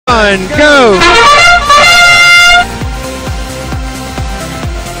1, go!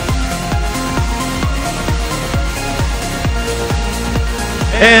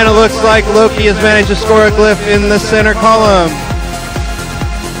 And it looks like Loki has managed to score a glyph in the center column.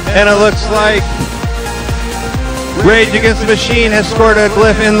 And it looks like Rage Against the Machine has scored a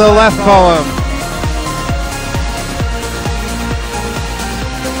glyph in the left column.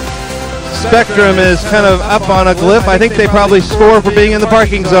 Spectrum is kind of up on a glyph. I think they probably score for being in the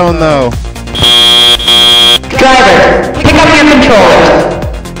parking zone, though. Driver, pick up your controller.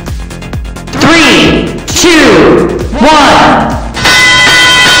 3, 2, 1.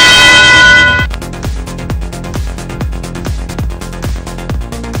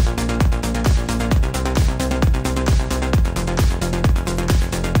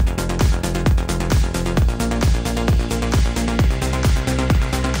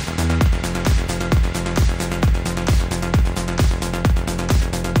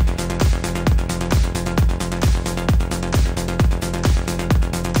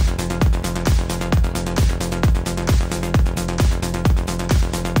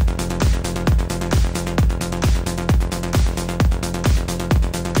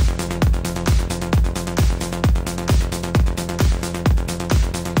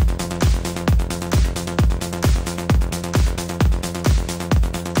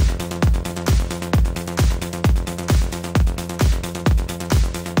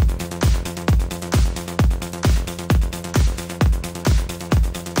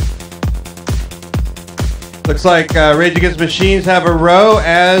 Looks like Rage Against the Machines have a row,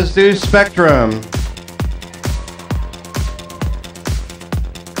 as do Spectrum.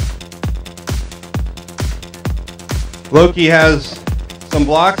 Loki has some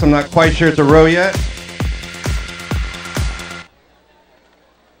blocks. I'm not quite sure it's a row yet.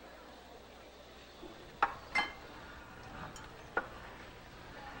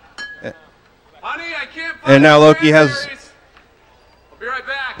 Honey, I can't find and now Loki has... I'll be right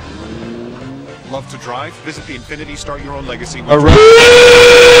back. Love to drive? Visit the Infinity Start Your Own Legacy. A row.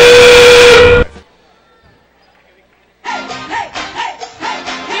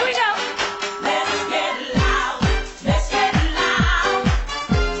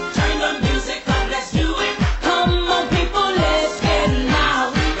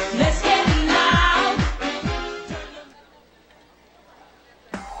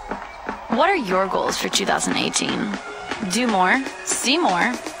 What are your goals for 2018? Do more, see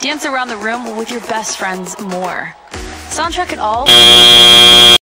more, dance around the room with your best friends more. Soundtrack it all.